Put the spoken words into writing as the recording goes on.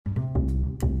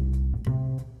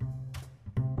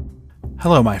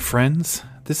Hello, my friends.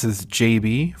 This is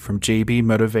JB from JB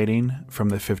Motivating from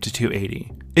the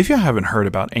 5280. If you haven't heard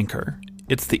about Anchor,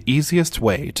 it's the easiest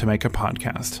way to make a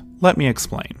podcast. Let me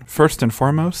explain. First and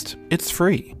foremost, it's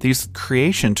free. These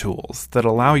creation tools that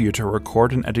allow you to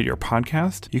record and edit your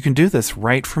podcast, you can do this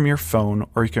right from your phone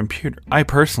or your computer. I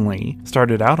personally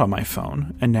started out on my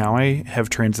phone, and now I have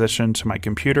transitioned to my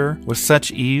computer with such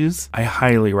ease. I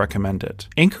highly recommend it.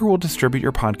 Anchor will distribute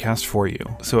your podcast for you,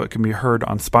 so it can be heard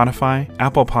on Spotify,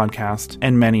 Apple Podcast,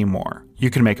 and many more. You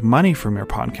can make money from your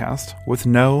podcast with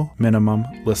no minimum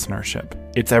listenership.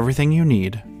 It's everything you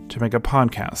need to make a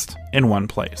podcast in one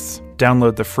place.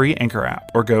 Download the free Anchor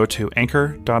app or go to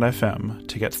anchor.fm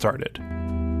to get started.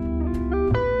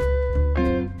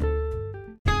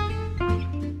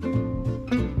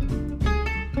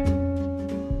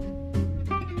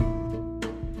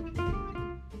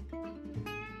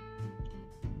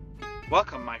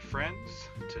 Welcome, my friends.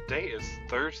 Today is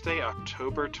Thursday,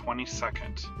 October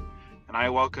 22nd, and I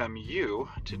welcome you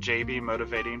to JB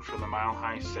Motivating from the Mile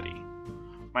High City.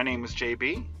 My name is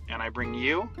JB, and I bring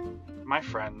you, my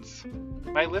friends,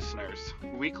 my listeners,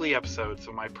 weekly episodes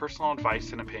of my personal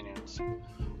advice and opinions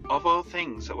of all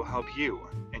things that will help you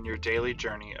in your daily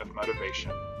journey of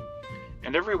motivation.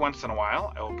 And every once in a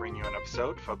while, I will bring you an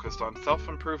episode focused on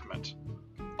self-improvement,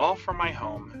 all from my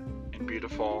home in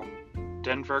beautiful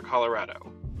Denver,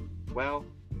 Colorado. Well,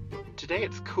 today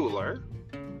it's cooler.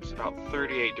 It's about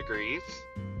 38 degrees,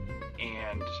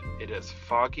 and it is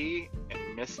foggy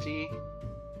and misty,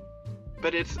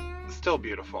 but it's still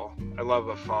beautiful. I love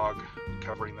the fog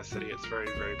covering the city. It's very,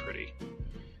 very pretty.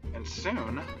 And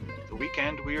soon, the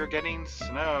weekend, we are getting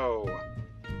snow.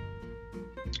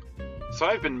 So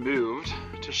I've been moved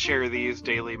to share these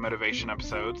daily motivation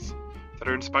episodes that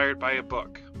are inspired by a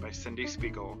book by Cindy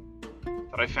Spiegel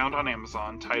that I found on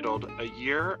Amazon titled A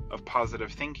Year of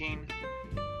Positive Thinking,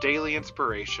 Daily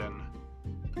Inspiration,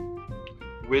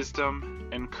 Wisdom,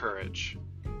 and Courage.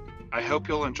 I hope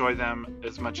you'll enjoy them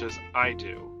as much as I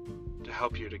do to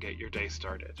help you to get your day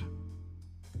started.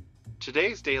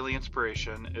 Today's daily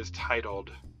inspiration is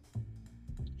titled,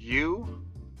 You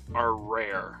Are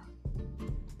Rare.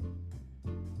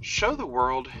 Show the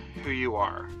world who you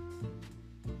are.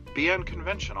 Be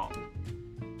unconventional.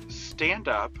 Stand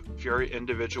up for your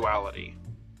individuality.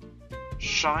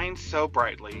 Shine so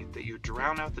brightly that you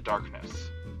drown out the darkness.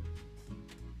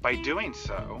 By doing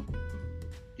so,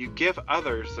 you give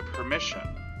others the permission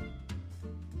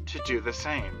to do the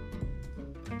same.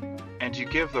 And you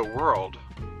give the world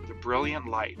the brilliant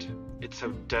light it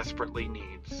so desperately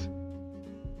needs.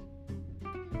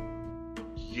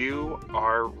 You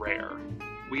are rare.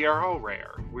 We are all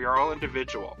rare. We are all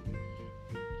individual.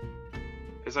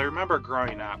 As I remember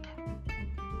growing up,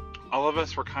 all of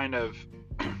us were kind of,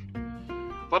 a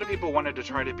lot of people wanted to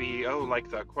try to be, like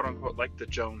the quote unquote, like the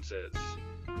Joneses,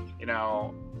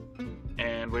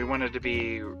 and we wanted to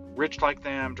be rich like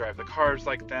them, drive the cars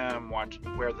like them,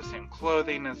 wear the same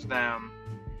clothing as them.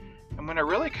 And when it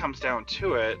really comes down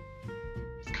to it,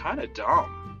 it's kind of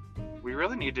dumb. We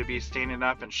really need to be standing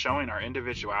up and showing our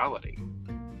individuality.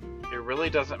 It really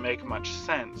doesn't make much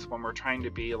sense when we're trying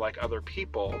to be like other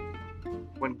people,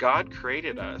 when God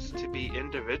created us to be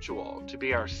individual, to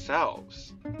be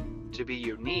ourselves, to be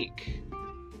unique.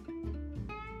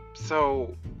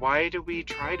 So why do we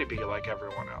try to be like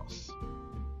everyone else?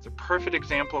 It's a perfect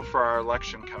example for our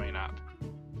election coming up.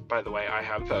 By the way, I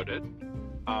have voted.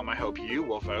 I hope you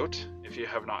will vote if you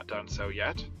have not done so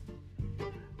yet.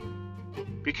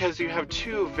 Because you have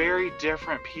two very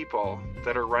different people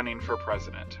that are running for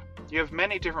president. You have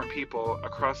many different people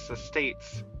across the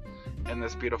states in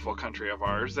this beautiful country of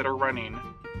ours that are running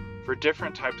for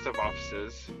different types of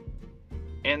offices,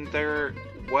 and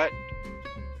what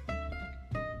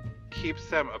keeps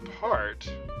them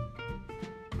apart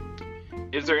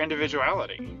is their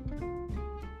individuality.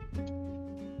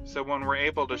 So when we're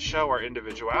able to show our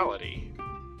individuality,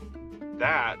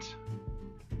 that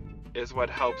is what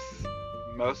helps.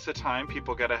 Most of the time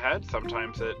people get ahead,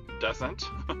 sometimes it doesn't.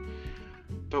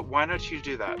 But why don't you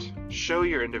do that? Show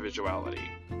your individuality.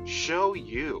 Show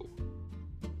you.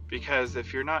 Because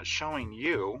if you're not showing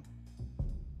you,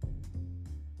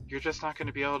 you're just not going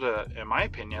to be able to, in my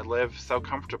opinion, live so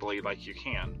comfortably like you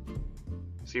can.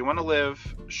 So you want to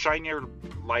live, shine your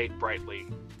light brightly.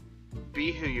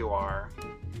 Be who you are.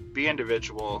 Be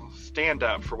individual. Stand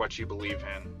up for what you believe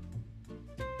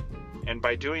in. And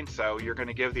by doing so, you're going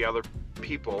to give the other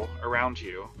people around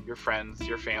you, your friends,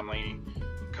 your family,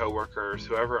 co-workers,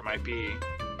 whoever it might be,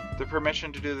 the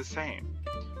permission to do the same.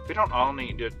 We don't all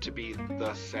need it to be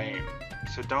the same,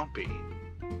 so don't be.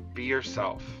 Be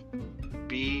yourself.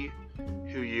 Be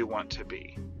who you want to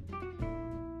be.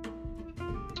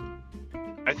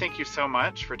 I thank you so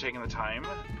much for taking the time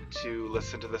to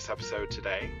listen to this episode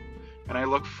today, and I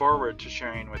look forward to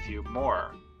sharing with you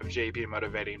more of JB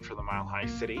Motivating for the Mile High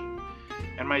City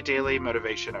and my daily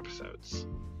motivation episodes.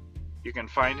 You can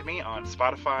find me on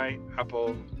Spotify,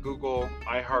 Apple, Google,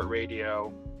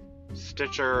 iHeartRadio,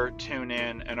 Stitcher,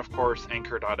 TuneIn, and of course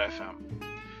Anchor.fm.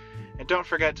 And don't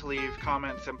forget to leave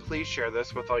comments, and please share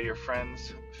this with all your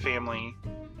friends, family,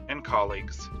 and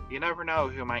colleagues. You never know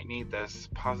who might need this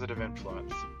positive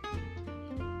influence.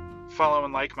 Follow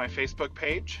and like my Facebook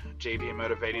page, JB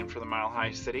Motivating for the Mile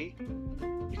High City.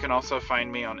 You can also find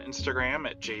me on Instagram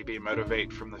at JB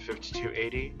Motivate from the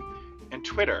 5280 and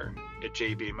Twitter at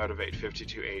JB Motivate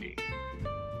 5280.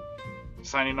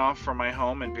 Signing off from my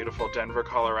home in beautiful Denver,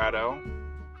 Colorado,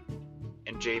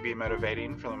 and JB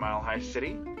Motivating from the Mile High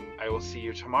City. I will see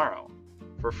you tomorrow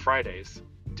for Friday's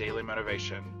Daily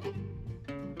Motivation.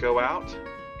 Go out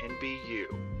and be you.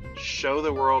 Show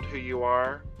the world who you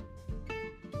are,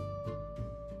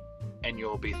 and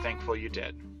you'll be thankful you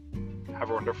did.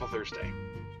 Have a wonderful Thursday.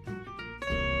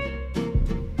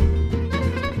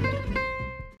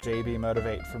 JB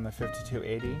Motivate from the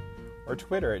 5280 or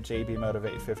Twitter at JB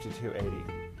Motivate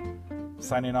 5280.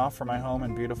 Signing off from my home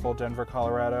in beautiful Denver,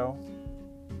 Colorado,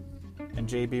 and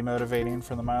JB Motivating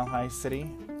from the Mile High City.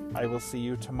 I will see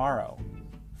you tomorrow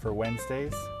for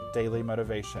Wednesday's Daily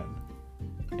Motivation.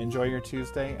 Enjoy your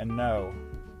Tuesday and know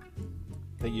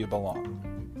that you belong.